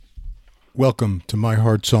Welcome to My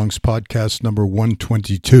Heart Songs podcast number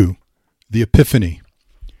 122, The Epiphany.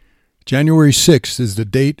 January 6th is the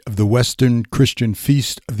date of the Western Christian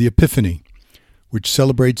Feast of the Epiphany, which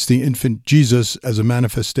celebrates the infant Jesus as a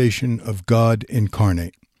manifestation of God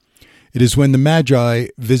incarnate. It is when the Magi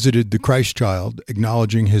visited the Christ child,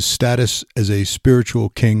 acknowledging his status as a spiritual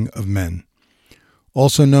king of men.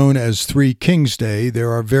 Also known as Three Kings Day,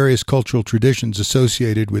 there are various cultural traditions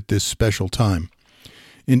associated with this special time.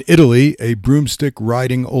 In Italy, a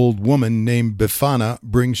broomstick-riding old woman named Befana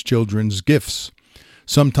brings children's gifts,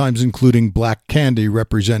 sometimes including black candy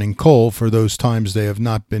representing coal for those times they have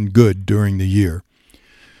not been good during the year.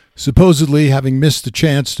 Supposedly, having missed the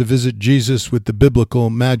chance to visit Jesus with the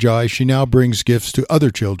biblical Magi, she now brings gifts to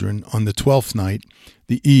other children on the 12th night,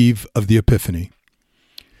 the eve of the Epiphany.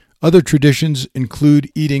 Other traditions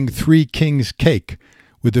include eating Three Kings cake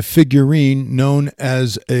with a figurine known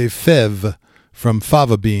as a fève from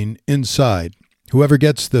fava bean inside. Whoever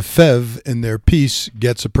gets the fève in their piece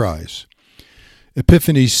gets a prize.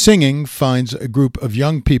 Epiphany singing finds a group of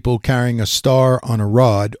young people carrying a star on a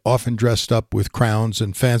rod, often dressed up with crowns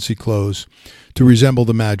and fancy clothes to resemble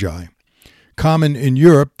the Magi. Common in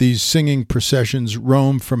Europe, these singing processions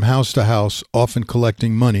roam from house to house, often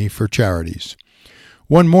collecting money for charities.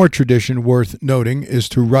 One more tradition worth noting is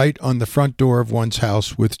to write on the front door of one's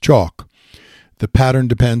house with chalk. The pattern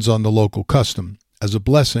depends on the local custom, as a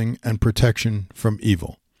blessing and protection from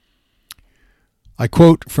evil. I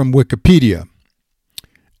quote from Wikipedia,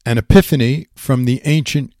 "An epiphany, from the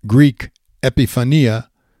ancient Greek epiphania,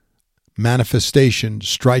 manifestation,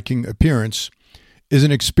 striking appearance, is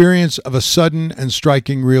an experience of a sudden and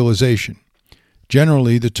striking realization.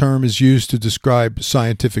 Generally, the term is used to describe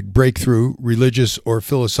scientific breakthrough, religious or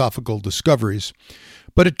philosophical discoveries,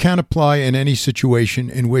 but it can apply in any situation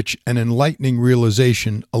in which an enlightening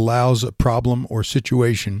realization allows a problem or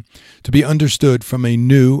situation to be understood from a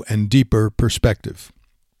new and deeper perspective.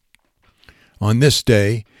 On this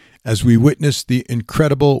day, as we witness the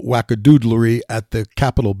incredible wackadoodlery at the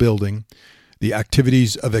Capitol building, the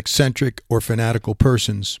activities of eccentric or fanatical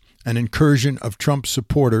persons, an incursion of Trump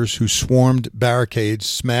supporters who swarmed barricades,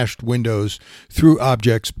 smashed windows, threw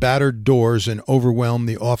objects, battered doors, and overwhelmed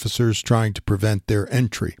the officers trying to prevent their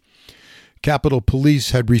entry. Capitol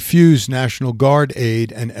Police had refused National Guard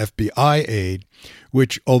aid and FBI aid,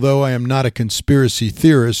 which, although I am not a conspiracy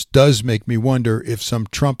theorist, does make me wonder if some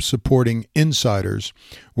Trump-supporting insiders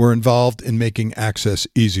were involved in making access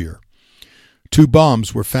easier. 2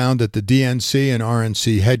 bombs were found at the DNC and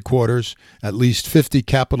RNC headquarters, at least 50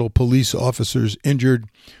 Capitol Police officers injured,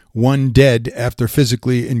 1 dead after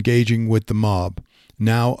physically engaging with the mob,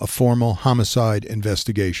 now a formal homicide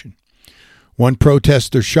investigation. 1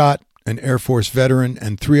 protester shot, an Air Force veteran,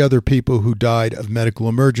 and 3 other people who died of medical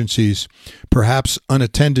emergencies, perhaps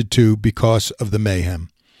unattended to because of the mayhem.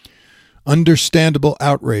 Understandable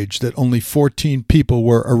outrage that only 14 people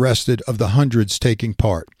were arrested of the hundreds taking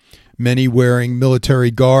part, many wearing military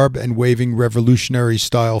garb and waving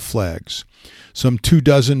revolutionary-style flags. Some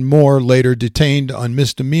 24 more later detained on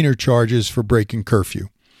misdemeanor charges for breaking curfew.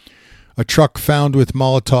 A truck found with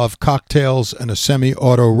Molotov cocktails and a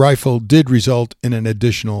semi-auto rifle did result in an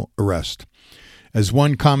additional arrest. As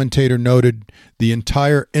one commentator noted, the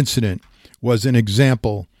entire incident was an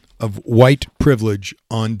example of white privilege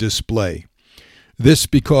on display. This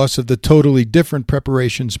because of the totally different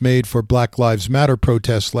preparations made for Black Lives Matter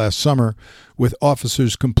protests last summer, with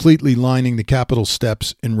officers completely lining the Capitol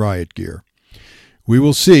steps in riot gear. We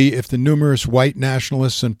will see if the numerous white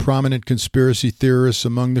nationalists and prominent conspiracy theorists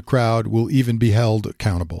among the crowd will even be held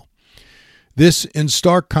accountable. This in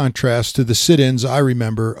stark contrast to the sit-ins I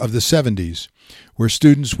remember of the 70s, where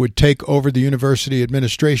students would take over the university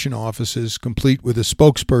administration offices complete with a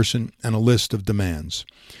spokesperson and a list of demands.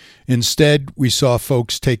 Instead, we saw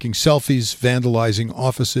folks taking selfies, vandalizing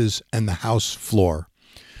offices and the House floor.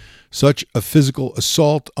 Such a physical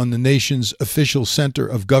assault on the nation's official center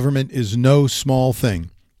of government is no small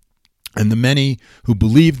thing, and the many who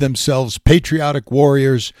believed themselves patriotic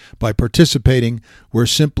warriors by participating were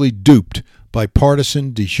simply duped by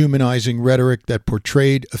partisan, dehumanizing rhetoric that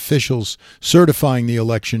portrayed officials certifying the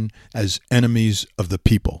election as enemies of the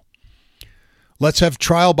people. "Let's have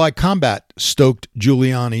trial by combat," stoked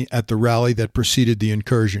Giuliani at the rally that preceded the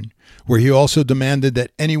incursion, where he also demanded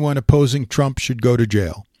that anyone opposing Trump should go to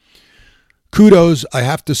jail. Kudos, I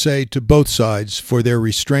have to say, to both sides for their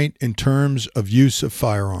restraint in terms of use of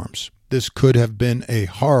firearms. This could have been a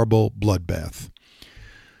horrible bloodbath.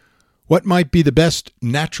 What might be the best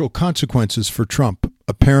natural consequences for Trump,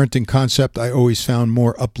 a parenting concept I always found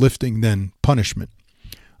more uplifting than punishment?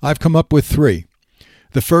 I've come up with 3.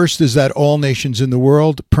 The first is that all nations in the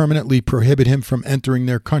world permanently prohibit him from entering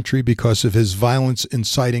their country because of his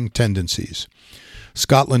violence-inciting tendencies.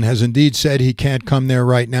 Scotland has indeed said he can't come there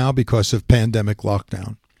right now because of pandemic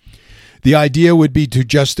lockdown. The idea would be to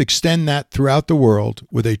just extend that throughout the world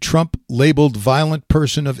with a Trump-labeled violent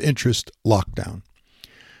person of interest lockdown.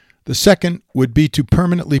 The second would be to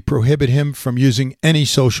permanently prohibit him from using any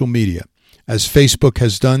social media, as Facebook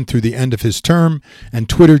has done through the end of his term, and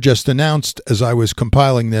Twitter just announced, as I was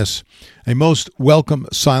compiling this, a most welcome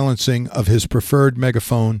silencing of his preferred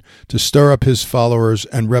megaphone to stir up his followers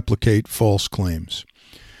and replicate false claims.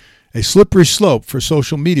 A slippery slope for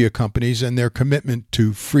social media companies and their commitment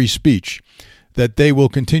to free speech that they will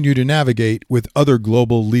continue to navigate with other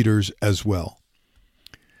global leaders as well.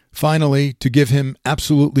 Finally, to give him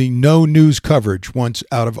absolutely no news coverage once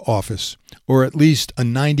out of office, or at least a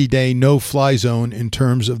 90-day no-fly zone in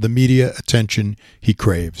terms of the media attention he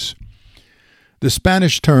craves. The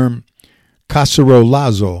Spanish term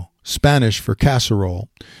cacerolazo, Spanish for casserole,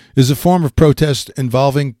 is a form of protest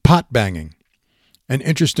involving pot banging, an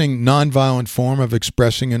interesting nonviolent form of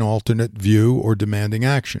expressing an alternate view or demanding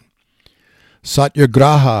action.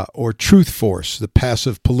 Satyagraha, or truth force, the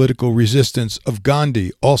passive political resistance of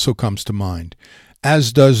Gandhi, also comes to mind,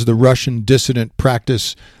 as does the Russian dissident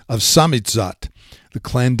practice of samizdat, the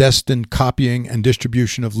clandestine copying and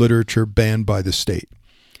distribution of literature banned by the state.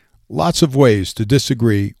 Lots of ways to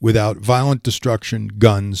disagree without violent destruction,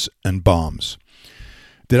 guns, and bombs.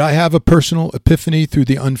 Did I have a personal epiphany through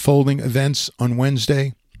the unfolding events on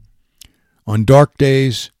Wednesday? On dark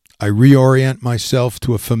days, I reorient myself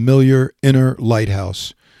to a familiar inner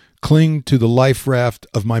lighthouse, cling to the life raft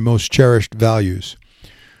of my most cherished values.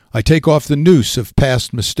 I take off the noose of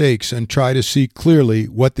past mistakes and try to see clearly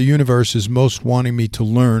what the universe is most wanting me to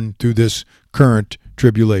learn through this current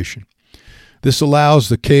tribulation. This allows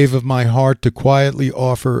the cave of my heart to quietly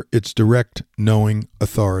offer its direct knowing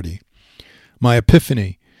authority. My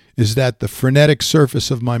epiphany is that the frenetic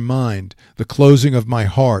surface of my mind, the closing of my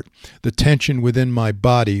heart, the tension within my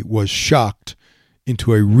body was shocked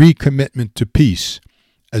into a recommitment to peace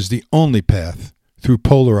as the only path through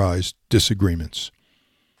polarized disagreements.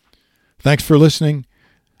 Thanks for listening,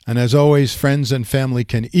 and as always, friends and family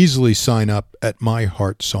can easily sign up at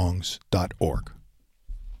myheartsongs.org.